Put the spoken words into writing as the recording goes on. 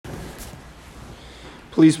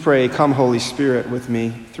Please pray, "Come, Holy Spirit," with me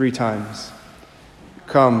 3 times.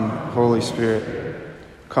 Come, Holy Spirit.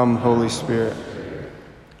 Come, Holy Spirit.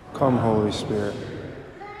 Come, Holy Spirit.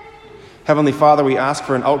 Heavenly Father, we ask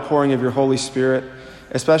for an outpouring of your Holy Spirit,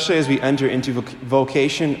 especially as we enter into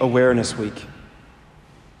Vocation Awareness Week.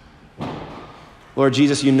 Lord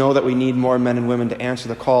Jesus, you know that we need more men and women to answer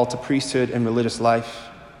the call to priesthood and religious life.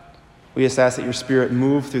 We just ask that your Spirit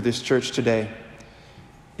move through this church today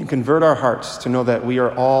and convert our hearts to know that we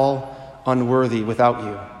are all unworthy without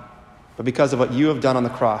you. But because of what you have done on the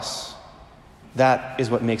cross, that is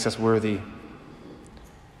what makes us worthy.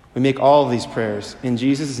 We make all of these prayers in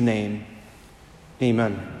Jesus' name.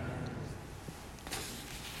 Amen.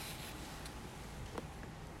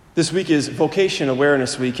 This week is Vocation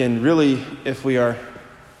Awareness Week, and really, if we are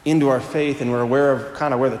into our faith and we're aware of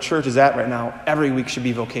kind of where the church is at right now, every week should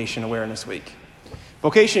be Vocation Awareness Week.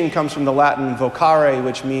 Vocation comes from the Latin vocare,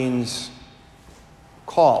 which means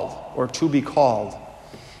called or to be called.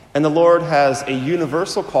 And the Lord has a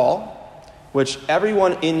universal call, which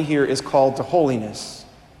everyone in here is called to holiness,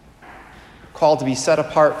 called to be set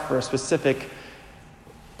apart for a specific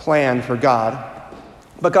plan for God.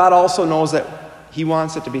 But God also knows that he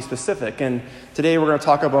wants it to be specific. And today we're going to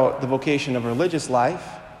talk about the vocation of religious life,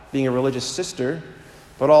 being a religious sister,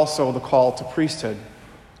 but also the call to priesthood.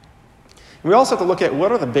 We also have to look at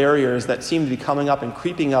what are the barriers that seem to be coming up and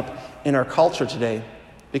creeping up in our culture today.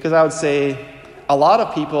 Because I would say a lot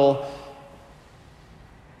of people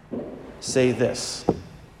say this: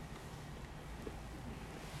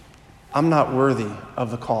 I'm not worthy of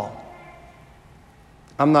the call.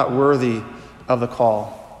 I'm not worthy of the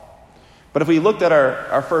call. But if we looked at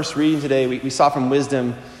our first reading today, we saw from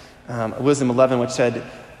Wisdom 11, which said,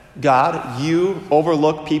 God, you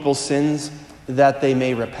overlook people's sins that they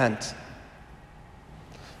may repent.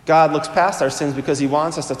 God looks past our sins because he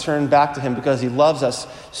wants us to turn back to him because he loves us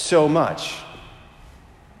so much.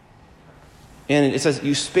 And it says,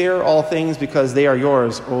 you spare all things because they are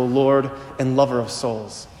yours, O Lord and lover of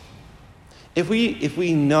souls. If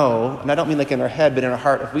we know, and I don't mean like in our head, but in our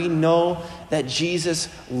heart, if we know that Jesus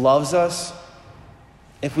loves us,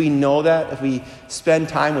 if we know that, if we spend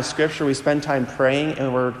time with Scripture, we spend time praying,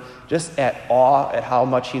 and we're just at awe at how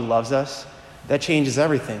much he loves us, that changes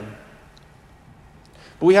everything.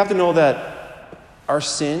 But we have to know that our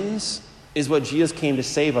sins is what Jesus came to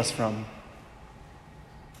save us from.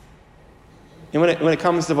 And when it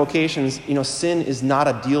comes to vocations, sin is not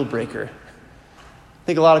a deal breaker. I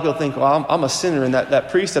think a lot of people think, well, I'm a sinner, and that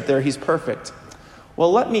priest up there, he's perfect.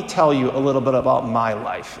 Well, let me tell you a little bit about my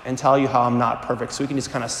life and tell you how I'm not perfect, so we can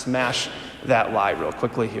just kind of smash that lie real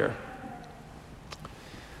quickly here.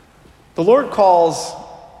 The Lord calls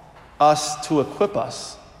us to equip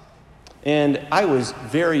us. And I was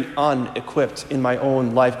very unequipped in my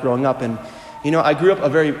own life growing up. And, I grew up a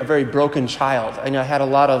very broken child. And I had a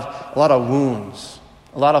lot of wounds,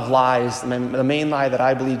 a lot of lies. And the main lie that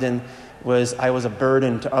I believed in was I was a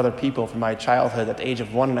burden to other people from my childhood. At the age of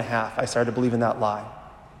 1.5, I started believing that lie.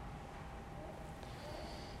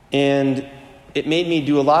 And it made me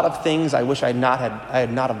do a lot of things I wish I had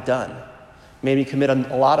not have done. It made me commit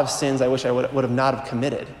a lot of sins I wish I would have not have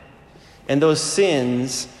committed. And those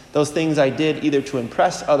sins, those things I did either to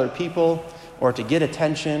impress other people or to get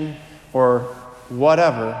attention or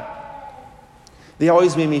whatever, they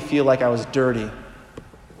always made me feel like I was dirty.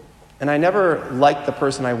 And I never liked the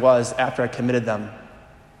person I was after I committed them.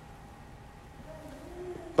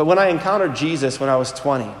 But when I encountered Jesus when I was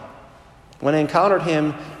 20, when I encountered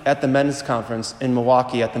him at the men's conference in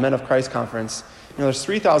Milwaukee, at the Men of Christ conference, there's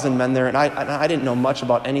 3,000 men there, and I didn't know much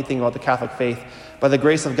about anything about the Catholic faith. By the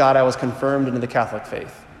grace of God, I was confirmed into the Catholic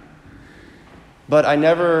faith. But I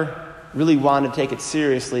never really wanted to take it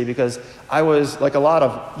seriously because I was, like a lot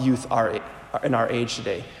of youth in our age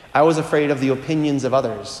today, I was afraid of the opinions of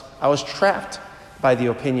others. I was trapped by the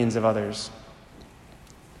opinions of others.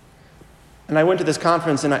 And I went to this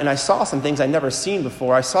conference and I saw some things I'd never seen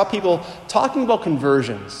before. I saw people talking about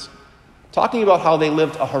conversions, talking about how they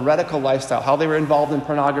lived a heretical lifestyle, how they were involved in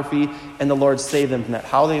pornography and the Lord saved them from that,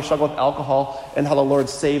 how they struggled with alcohol and how the Lord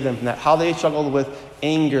saved them from that, how they struggled with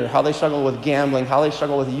anger, how they struggled with gambling, how they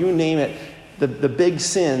struggled with you name it, the big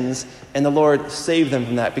sins, and the Lord saved them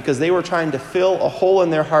from that because they were trying to fill a hole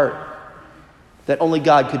in their heart that only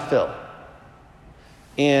God could fill.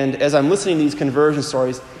 And as I'm listening to these conversion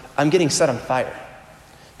stories, I'm getting set on fire.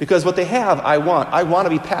 Because what they have, I want. I want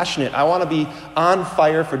to be passionate. I want to be on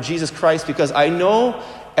fire for Jesus Christ because I know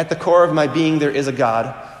at the core of my being there is a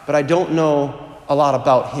God, but I don't know a lot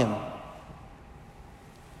about him.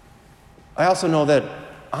 I also know that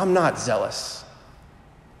I'm not zealous.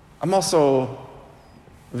 I'm also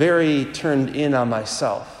very turned in on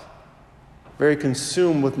myself, very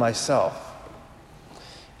consumed with myself.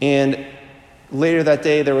 And later that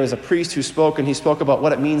day, there was a priest who spoke, and he spoke about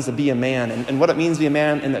what it means to be a man, and what it means to be a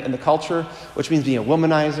man in the culture, which means being a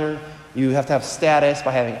womanizer. You have to have status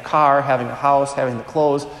by having a car, having a house, having the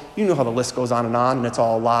clothes. You know how the list goes on, and it's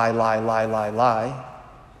all lie, lie, lie, lie, lie.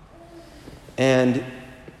 And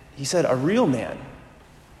he said, a real man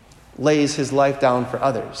lays his life down for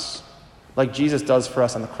others, like Jesus does for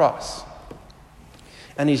us on the cross.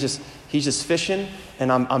 And he's just fishing,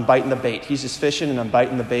 and I'm biting the bait. He's just fishing, and I'm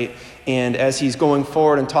biting the bait. And as he's going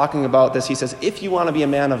forward and talking about this, he says, if you want to be a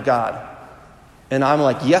man of God. And I'm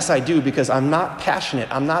like, yes, I do, because I'm not passionate.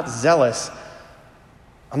 I'm not zealous.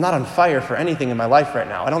 I'm not on fire for anything in my life right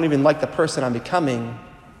now. I don't even like the person I'm becoming.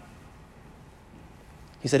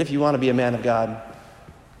 He said, if you want to be a man of God,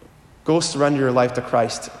 go surrender your life to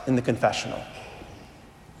Christ in the confessional.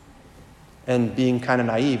 And being kind of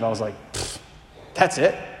naive, I was like, that's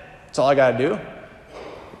it? That's all I got to do?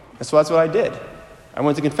 And so that's what I did. I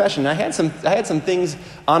went to confession. I had some things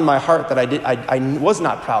on my heart that I was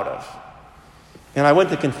not proud of. And I went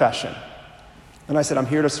to confession. And I said, I'm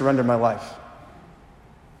here to surrender my life.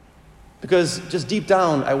 Because just deep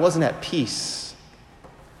down, I wasn't at peace.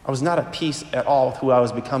 I was not at peace at all with who I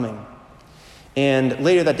was becoming. And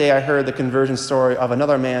later that day, I heard the conversion story of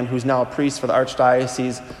another man who's now a priest for the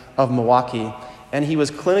Archdiocese of Milwaukee. And he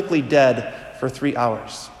was clinically dead for 3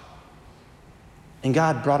 hours. And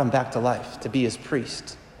God brought him back to life to be his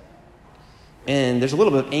priest. And there's a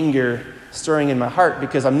little bit of anger stirring in my heart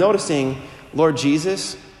because I'm noticing, Lord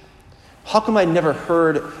Jesus, how come I never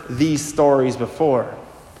heard these stories before?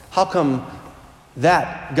 How come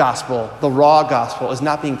that gospel, the raw gospel, is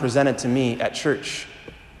not being presented to me at church?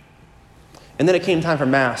 And then it came time for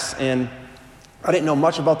Mass, and I didn't know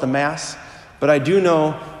much about the Mass, but I do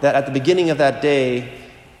know that at the beginning of that day,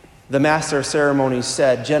 the Master of Ceremonies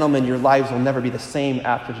said, gentlemen, your lives will never be the same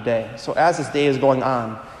after today. So as this day is going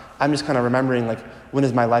on, I'm just kind of remembering, when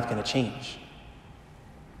is my life going to change?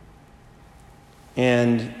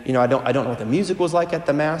 And, I don't know what the music was like at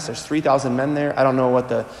the Mass. There's 3,000 men there. I don't know what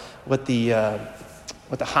the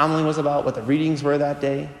homily was about, what the readings were that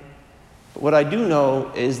day. But what I do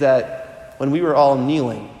know is that when we were all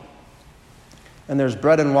kneeling, and there's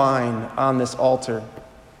bread and wine on this altar,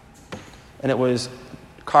 and it was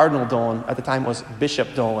Cardinal Dolan, at the time it was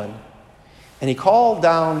Bishop Dolan, and he called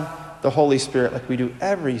down the Holy Spirit like we do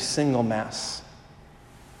every single Mass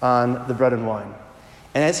on the bread and wine.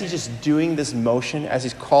 And as he's just doing this motion, as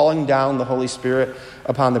he's calling down the Holy Spirit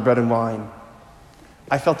upon the bread and wine,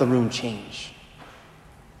 I felt the room change.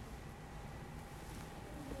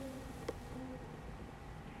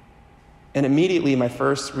 And immediately my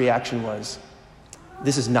first reaction was,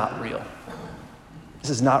 this is not real. This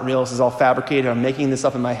is not real. This is all fabricated. I'm making this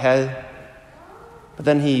up in my head. But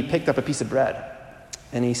then he picked up a piece of bread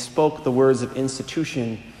and he spoke the words of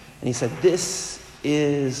institution. And he said, this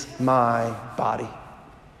is my body,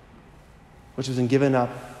 which has been given up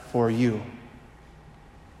for you.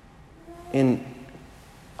 And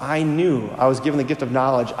I knew, I was given the gift of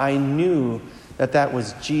knowledge. I knew that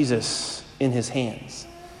was Jesus in his hands.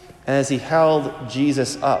 And as he held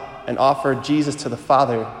Jesus up and offered Jesus to the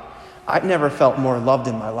Father, I never felt more loved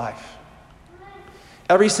in my life.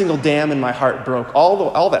 Every single dam in my heart broke.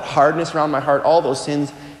 All that hardness around my heart, all those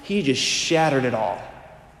sins, he just shattered it all.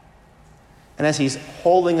 And as he's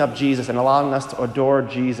holding up Jesus and allowing us to adore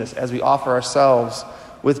Jesus as we offer ourselves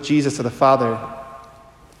with Jesus to the Father,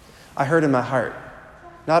 I heard in my heart,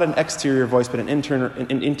 not an exterior voice, but an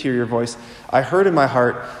interior voice, I heard in my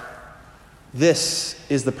heart, this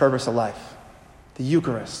is the purpose of life, the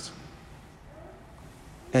Eucharist.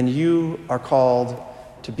 And you are called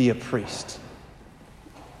to be a priest.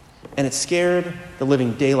 And it scared the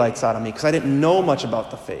living daylights out of me because I didn't know much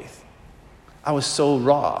about the faith. I was so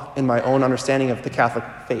raw in my own understanding of the Catholic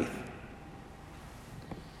faith.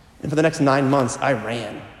 And for the next 9 months, I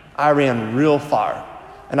ran. I ran real far.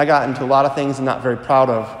 And I got into a lot of things I'm not very proud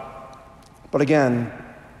of. But again,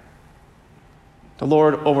 the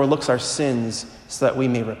Lord overlooks our sins so that we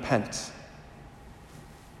may repent.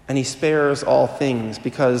 And he spares all things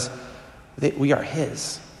because we are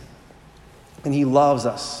his. And he loves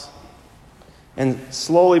us. And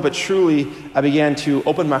slowly but truly, I began to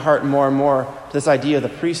open my heart more and more to this idea of the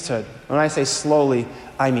priesthood. When I say slowly,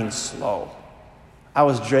 I mean slow. I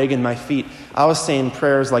was dragging my feet. I was saying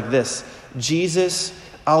prayers like this: Jesus,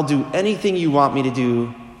 I'll do anything you want me to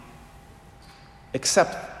do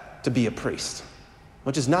except to be a priest.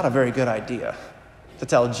 Which is not a very good idea, to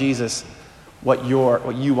tell Jesus what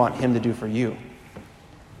you want him to do for you.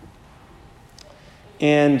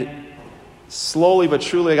 And slowly but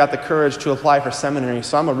truly I got the courage to apply for seminary.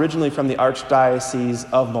 So I'm originally from the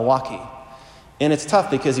Archdiocese of Milwaukee. And it's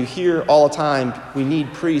tough because you hear all the time, we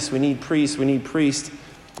need priests, we need priests, we need priests.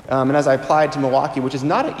 And as I applied to Milwaukee, which is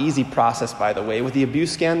not an easy process, by the way, with the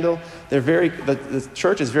abuse scandal, the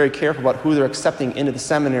church is very careful about who they're accepting into the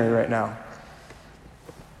seminary right now.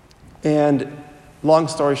 And long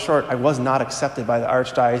story short, I was not accepted by the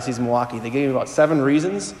Archdiocese of Milwaukee. They gave me about 7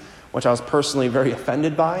 reasons, which I was personally very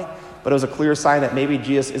offended by, but it was a clear sign that maybe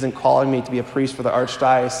Jesus isn't calling me to be a priest for the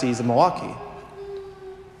Archdiocese of Milwaukee.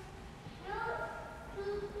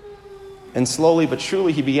 And slowly but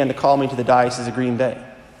surely, he began to call me to the Diocese of Green Bay.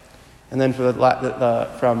 And then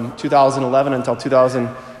from 2011 until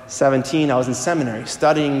 2017, I was in seminary,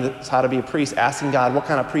 studying how to be a priest, asking God, what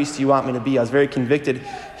kind of priest do you want me to be? I was very convicted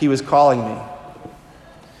he was calling me.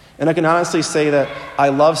 And I can honestly say that I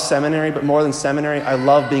love seminary, but more than seminary, I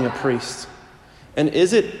love being a priest. And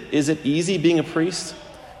is it easy being a priest?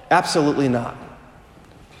 Absolutely not.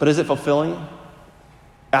 But is it fulfilling?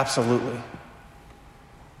 Absolutely.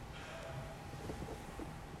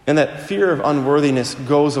 And that fear of unworthiness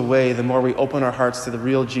goes away the more we open our hearts to the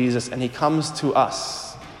real Jesus, and he comes to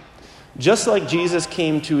us. Just like Jesus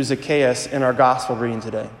came to Zacchaeus in our gospel reading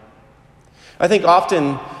today. I think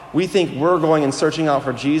often we think we're going and searching out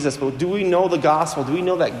for Jesus, but do we know the gospel? Do we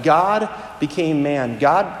know that God became man?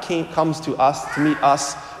 God comes to us to meet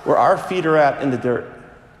us where our feet are at in the dirt.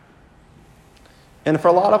 And for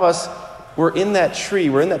a lot of us, we're in that tree,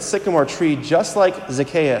 we're in that sycamore tree, just like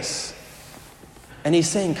Zacchaeus. And he's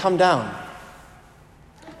saying, come down.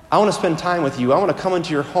 I want to spend time with you. I want to come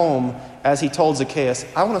into your home, as he told Zacchaeus.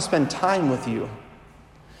 I want to spend time with you.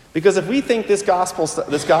 Because if we think this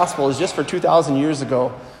gospel is just for 2,000 years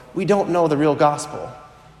ago, we don't know the real gospel.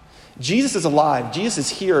 Jesus is alive.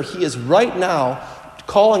 Jesus is here. He is right now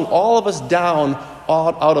calling all of us down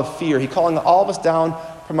out of fear. He's calling all of us down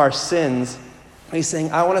from our sins. And he's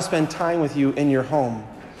saying, I want to spend time with you in your home.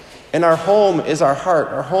 And our home is our heart.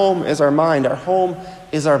 Our home is our mind. Our home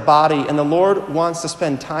is our body. And the Lord wants to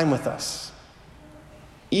spend time with us,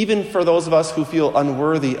 even for those of us who feel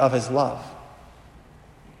unworthy of his love.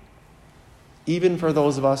 Even for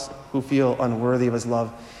those of us who feel unworthy of his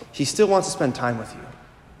love, he still wants to spend time with you.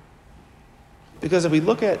 Because if we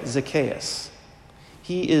look at Zacchaeus,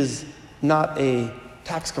 he is not a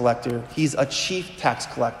tax collector. He's a chief tax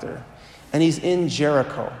collector. And he's in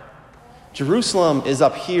Jericho. Jerusalem is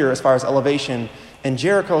up here as far as elevation, and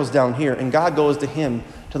Jericho's down here, and God goes to him,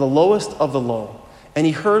 to the lowest of the low. And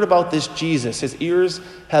he heard about this Jesus. His ears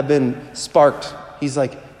have been sparked. He's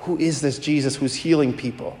like, who is this Jesus who's healing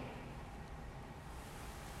people?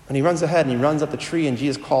 And he runs ahead and he runs up the tree, and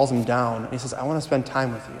Jesus calls him down. And he says, I want to spend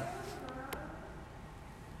time with you.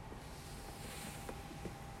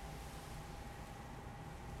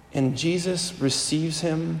 And Jesus receives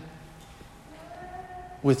him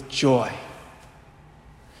with joy.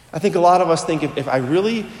 I think a lot of us think if I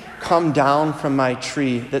really come down from my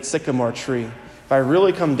tree, that sycamore tree, if I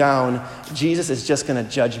really come down, Jesus is just going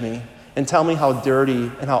to judge me and tell me how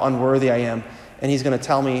dirty and how unworthy I am, and he's going to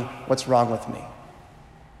tell me what's wrong with me.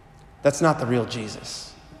 That's not the real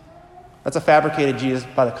Jesus. That's a fabricated Jesus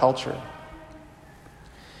by the culture.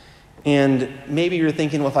 And maybe you're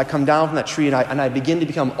thinking, well, if I come down from that tree and I begin to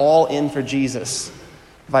become all in for Jesus,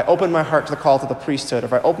 if I open my heart to the call to the priesthood,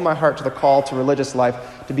 if I open my heart to the call to religious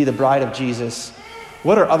life, to be the bride of Jesus,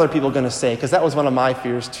 what are other people going to say? Because that was one of my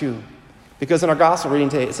fears too. Because in our gospel reading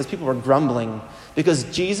today, it says people were grumbling because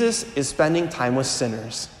Jesus is spending time with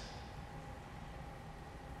sinners,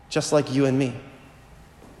 just like you and me.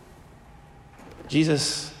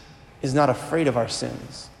 Jesus is not afraid of our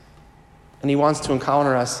sins. And he wants to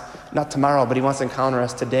encounter us, not tomorrow, but he wants to encounter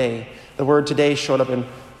us today. The word today showed up in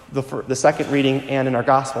the second reading and in our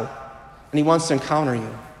gospel. And he wants to encounter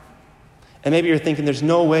you. And maybe you're thinking, there's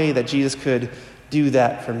no way that Jesus could do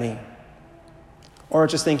that for me. Or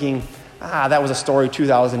just thinking, that was a story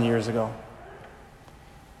 2,000 years ago.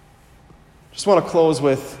 Just want to close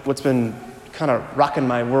with what's been kind of rocking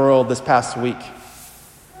my world this past week.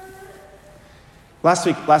 Last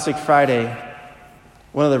week Friday,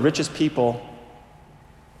 one of the richest people,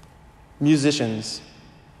 musicians,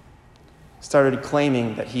 started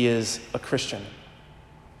claiming that he is a Christian.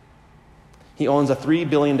 He owns a $3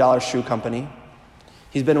 billion shoe company.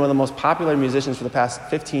 He's been one of the most popular musicians for the past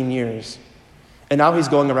 15 years. And now he's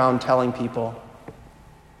going around telling people,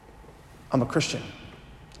 I'm a Christian.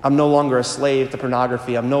 I'm no longer a slave to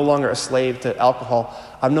pornography. I'm no longer a slave to alcohol.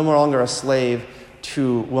 I'm no longer a slave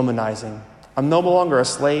to womanizing. I'm no longer a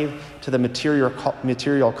slave to the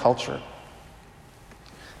material culture.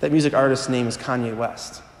 That music artist's name is Kanye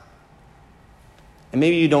West. And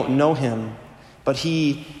maybe you don't know him, But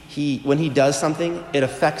when he does something, it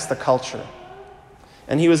affects the culture.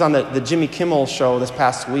 And he was on the Jimmy Kimmel show this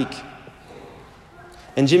past week.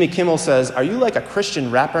 And Jimmy Kimmel says, "Are you like a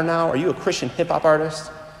Christian rapper now? Are you a Christian hip-hop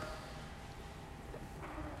artist?"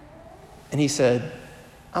 And he said,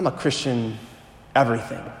 "I'm a Christian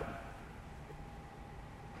everything."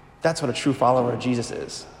 That's what a true follower of Jesus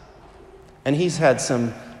is. And he's had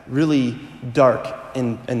some really dark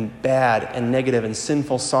and bad and negative and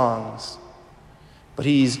sinful songs. But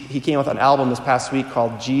he came out with an album this past week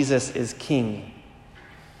called Jesus is King.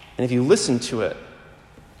 And if you listen to it,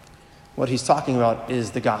 what he's talking about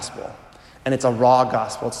is the gospel. And it's a raw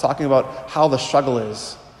gospel. It's talking about how the struggle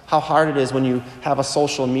is, how hard it is when you have a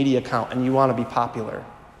social media account and you want to be popular,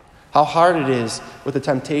 how hard it is with the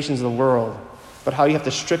temptations of the world, but how you have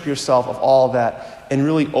to strip yourself of all that and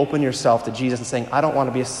really open yourself to Jesus and saying, "I don't want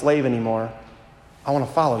to be a slave anymore. I want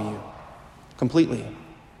to follow you completely."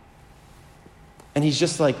 And he's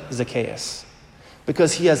just like Zacchaeus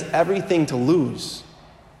because he has everything to lose.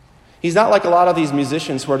 He's not like a lot of these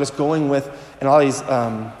musicians who are just going with, and all these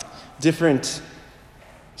different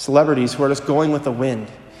celebrities who are just going with the wind.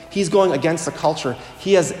 He's going against the culture.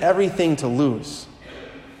 He has everything to lose.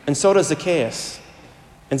 And so does Zacchaeus.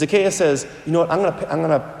 And Zacchaeus says, "You know what? I'm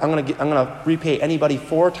gonna repay anybody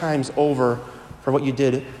 4 times over for what you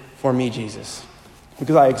did for me, Jesus,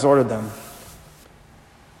 because I exhorted them."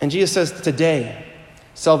 And Jesus says, "Today,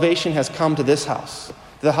 salvation has come to this house,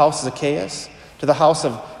 to the house of Zacchaeus, to the house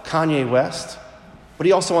of Kanye West, but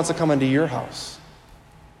he also wants to come into your house."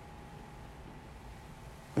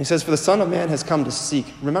 And he says, "For the Son of Man has come to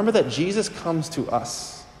seek." Remember that Jesus comes to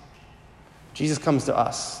us. Jesus comes to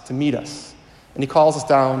us to meet us. And he calls us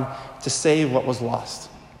down to save what was lost.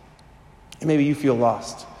 And maybe you feel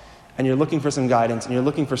lost, and you're looking for some guidance, and you're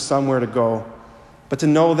looking for somewhere to go. But to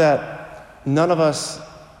know that none of us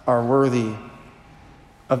are worthy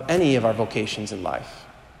of any of our vocations in life.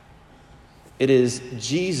 It is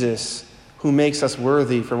Jesus who makes us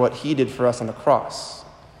worthy for what he did for us on the cross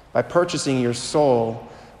by purchasing your soul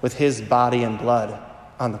with his body and blood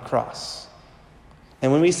on the cross.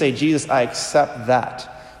 And when we say, "Jesus, I accept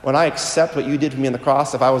that," when I accept what you did for me on the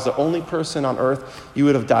cross, if I was the only person on earth, you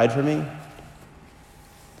would have died for me,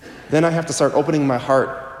 then I have to start opening my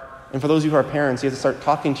heart. And for those of you who are parents, you have to start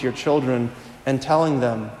talking to your children and telling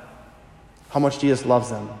them how much Jesus loves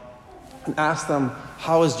them. And ask them,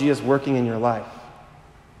 how is Jesus working in your life?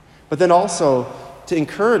 But then also to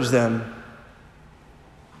encourage them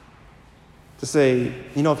to say,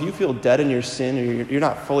 if you feel dead in your sin or you're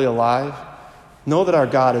not fully alive, know that our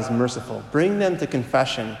God is merciful. Bring them to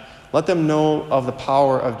confession. Let them know of the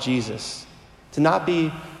power of Jesus. To not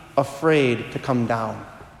be afraid to come down.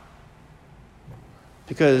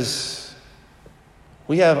 Because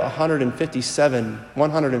we have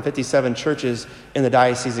 157 churches in the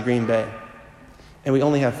Diocese of Green Bay. And we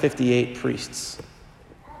only have 58 priests.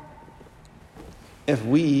 If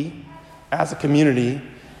we, as a community,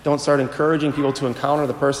 don't start encouraging people to encounter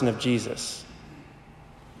the person of Jesus,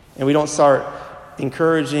 and we don't start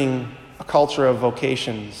encouraging a culture of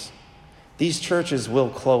vocations, these churches will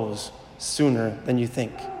close sooner than you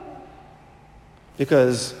think.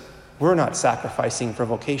 Because we're not sacrificing for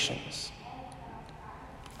vocations.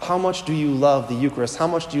 How much do you love the Eucharist? How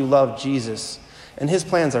much do you love Jesus? And his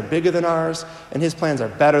plans are bigger than ours, and his plans are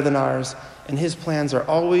better than ours, and his plans are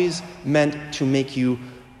always meant to make you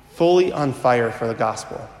fully on fire for the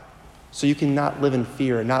gospel. So you cannot live in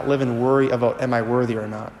fear, not live in worry about, am I worthy or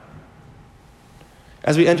not?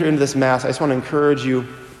 As we enter into this Mass, I just want to encourage you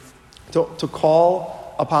to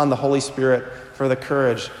call upon the Holy Spirit for the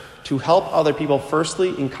courage to help other people firstly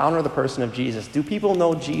encounter the person of Jesus. Do people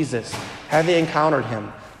know Jesus? Have they encountered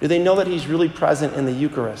him? Do they know that he's really present in the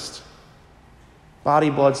Eucharist? Body,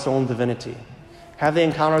 blood, soul, and divinity. Have they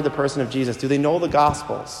encountered the person of Jesus? Do they know the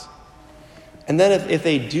Gospels? And then if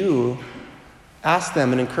they do, ask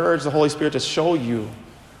them and encourage the Holy Spirit to show you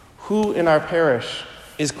who in our parish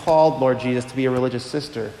is called, Lord Jesus, to be a religious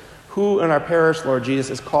sister. Who in our parish, Lord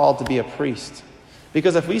Jesus, is called to be a priest.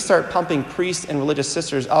 Because if we start pumping priests and religious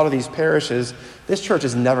sisters out of these parishes, this church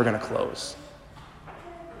is never going to close.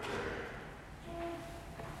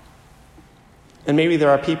 And maybe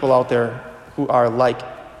there are people out there who are like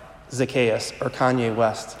Zacchaeus or Kanye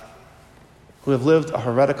West, who have lived a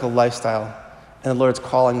heretical lifestyle, and the Lord's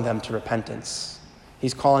calling them to repentance.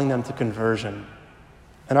 He's calling them to conversion.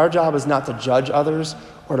 And our job is not to judge others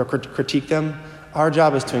or to critique them. Our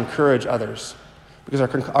job is to encourage others, because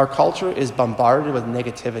our culture is bombarded with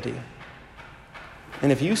negativity.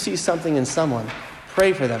 And if you see something in someone,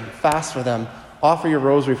 pray for them, fast for them, offer your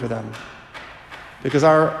rosary for them. Because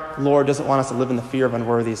our Lord doesn't want us to live in the fear of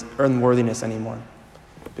unworthiness anymore.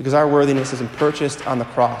 Because our worthiness has been purchased on the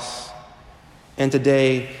cross. And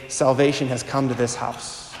today, salvation has come to this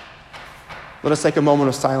house. Let us take a moment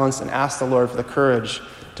of silence and ask the Lord for the courage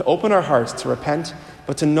to open our hearts to repent,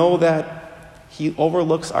 but to know that he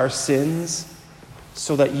overlooks our sins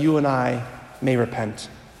so that you and I may repent.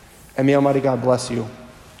 And may Almighty God bless you,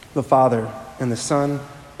 the Father, and the Son,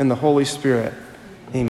 and the Holy Spirit.